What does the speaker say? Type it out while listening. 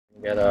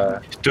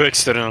Get Two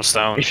externals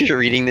down. If you're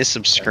reading this,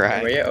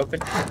 subscribe. were you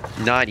open?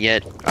 Not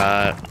yet.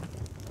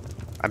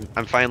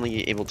 I'm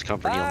finally able to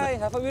comfort you on that.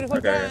 Have a beautiful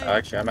Okay, day.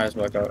 actually, I might as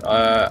well go.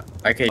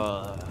 I can.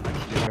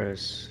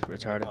 Where's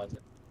retarded? Actually,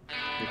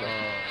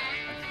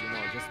 no,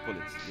 just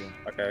bullets.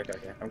 Yeah. Okay.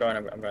 I'm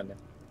going there.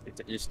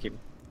 You just keep.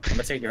 I'm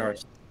gonna take your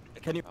horse.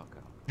 Can you?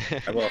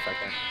 Okay. I will if I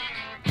can.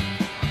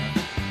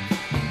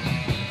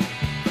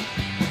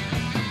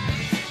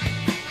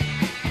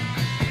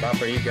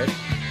 Bob, are you good?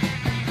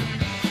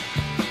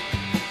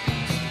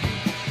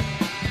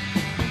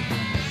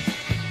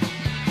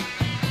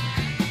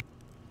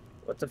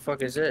 What the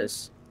fuck is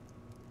this?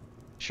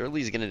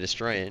 Surely he's gonna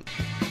destroy it.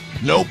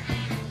 Nope.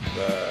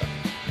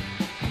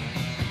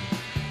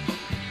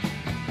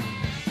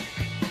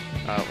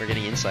 We're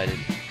getting incited.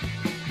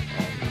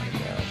 Oh my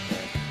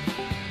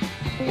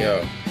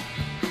god, bro.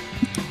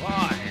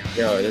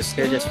 Yo, this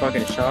kid just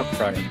fucking shop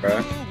fronting,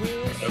 bro.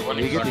 What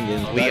are you getting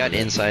in? We got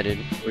incited.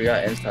 We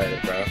got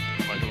incited, bro.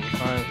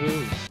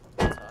 Who?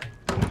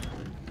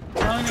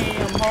 Honey,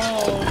 I'm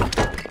home.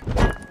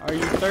 Are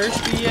you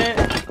thirsty yet?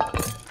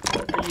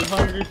 Are you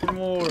hungry for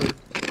more?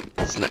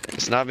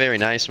 It's not very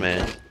nice,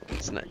 man.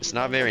 It's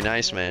not very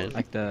nice, man.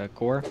 Like the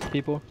core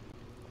people?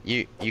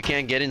 You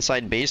can't get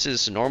inside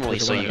bases normally,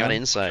 so you gotta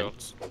inside.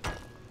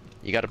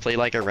 You gotta play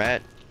like a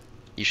rat.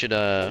 You should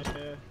like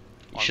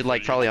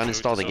probably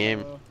uninstall the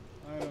game.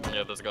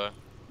 Yeah, this guy.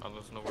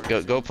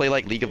 Go play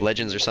like League of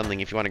Legends or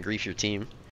something if you want to grief your team.